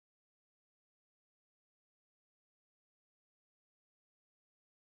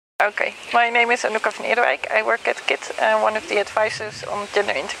Okay, my name is Anouk van Eerderwijk. I work at KIT, one of the advisors on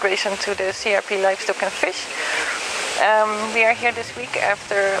gender integration to the CRP Livestock and Fish. We are here this week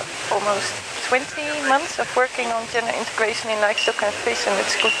after almost 20 months of working on gender integration in livestock and fish, and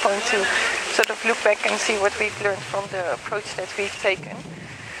it's a good point to sort of look back and see what we've learned from the approach that we've taken.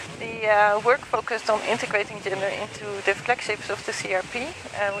 The work focused on integrating gender into the flagships of the CRP,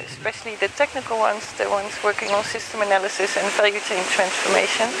 especially the technical ones, the ones working on system analysis and value chain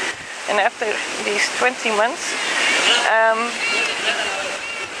transformation. And after these 20 months,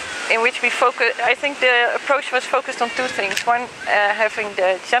 in which we focus, I think the approach was focused on two things. One, having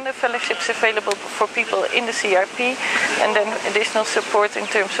the gender fellowships available for people in the CRP, and then additional support in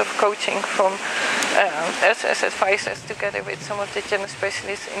terms of coaching from us as advisors together with some of the gender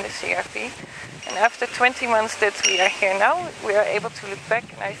specialists in the CRP. And after 20 months that we are here now, we are able to look back,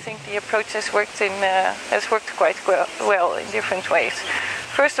 and I think the approach has worked quite well in different ways.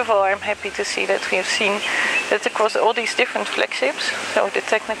 First of all, I'm happy to see that we have seen that across all these different flagships, so the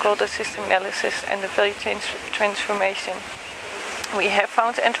technical, the system analysis and the value chain transformation, we have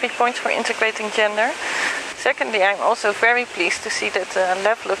found entry points for integrating gender. Secondly, I'm also very pleased to see that the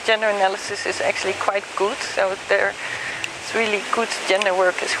level of gender analysis is actually quite good, so it's really good gender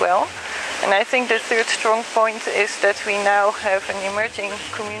work as well. And I think the third strong point is that we now have an emerging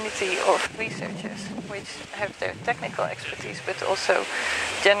community of researchers which have their technical expertise but also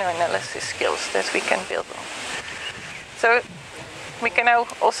gender analysis skills that we can build on. So we can now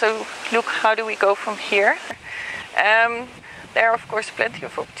also look how do we go from here. There are of course plenty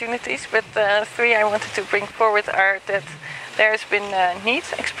of opportunities, but three I wanted to bring forward are that there has been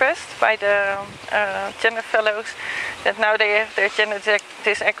needs expressed by the gender fellows, that now they have their gender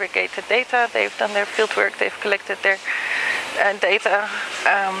disaggregated data, they've done their fieldwork, they've collected their data,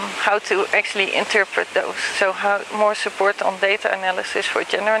 how to actually interpret those. So more support on data analysis for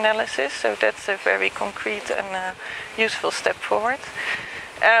gender analysis, so that's a very concrete and useful step forward.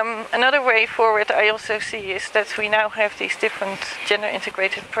 Another way forward I also see is that we now have these different gender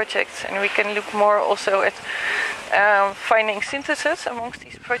integrated projects, and we can look more also at finding synthesis amongst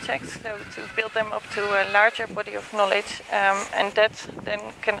these projects, so to build them up to a larger body of knowledge, and that then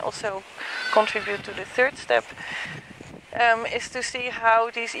can also contribute to the third step, is to see how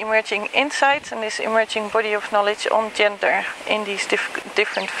these emerging insights and this emerging body of knowledge on gender in these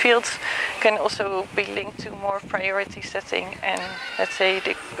different fields can also be linked to more priority setting and, let's say,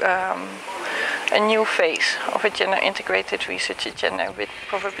 a new phase of a gender integrated research agenda with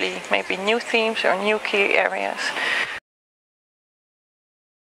probably maybe new themes or new key areas.